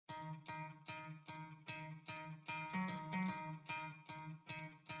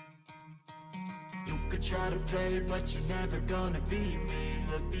could try to play, but you're never gonna beat me.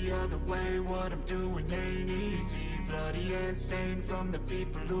 Look the other way, what I'm doing ain't easy. Bloody hands stained from the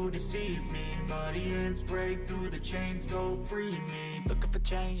people who deceive me. Muddy hands break through the chains, go free me. Looking for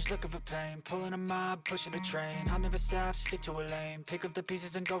change, looking for pain, pulling a mob, pushing a train. I'll never stop, stick to a lane, pick up the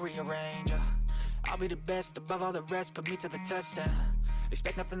pieces and go rearrange. I'll be the best above all the rest, put me to the test and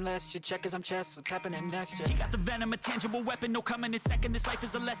expect nothing less. You check as I'm chess, what's happening next? Yeah. He got the venom, a tangible weapon, no coming in second. This life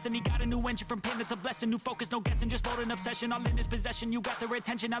is a lesson. He got a new engine from pain, that's a blessing. New focus, no guessing, just bold and obsession. All in his possession, you got their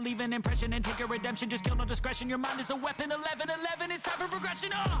attention. I leave an impression and take a redemption. Just kill, no discretion. Your mind is a weapon. 11-11, it's time for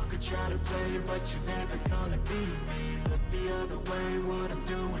progression. You could try to play, but you're never gonna beat me. Look the other way, what I'm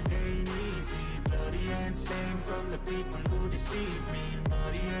doing ain't easy. Bloody hands stained from the people who deceive me.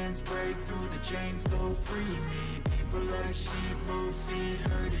 Muddy hands break through the chains, go free me. People like sheep move feet,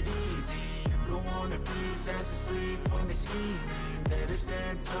 hurt it easy. You don't wanna be fast asleep when they scheming. Better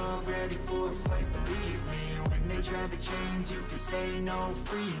stand tall, ready for a fight, believe me. When they try the chains, you can say no,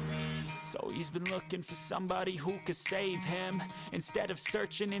 free me. So he's been looking for somebody who could save him, instead of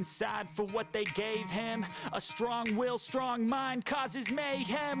searching inside for what they gave him. A strong will, strong mind causes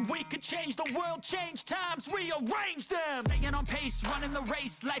mayhem. We could change the world, change times, rearrange them. Staying on pace, running the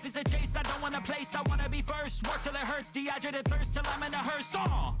race. Life is a chase, I don't want a place, I wanna be first. Work till it hurts, dehydrated thirst till I'm in a hearse.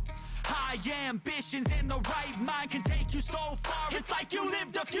 High ambitions in the right mind can take you so far. It's like you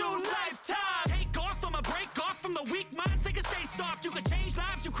lived a few lifetimes. Take off, I'ma break off from the weak minds. They can stay soft, you can change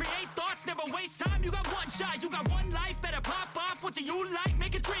lives, you create thoughts. Never waste time, you got one shot, you got one life. Better pop off, what do you like?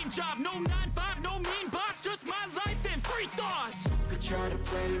 Make a dream job, no 9-5, no mean boss. Just my life and free thoughts. You could try to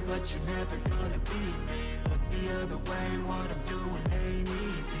play, but you're never gonna beat me. Look the other way, what I'm doing ain't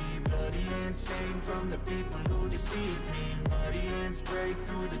easy. Bloody hands stained from the people who deceive me. Muddy hands break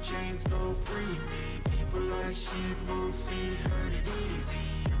through the chains, go free me. People like sheep move feet, hurt it easy.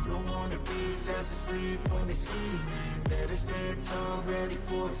 You don't wanna be fast asleep when they scheming. Better stand tall, ready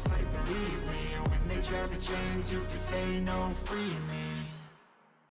for a fight, believe me. When they try the chains, you can say no, free me.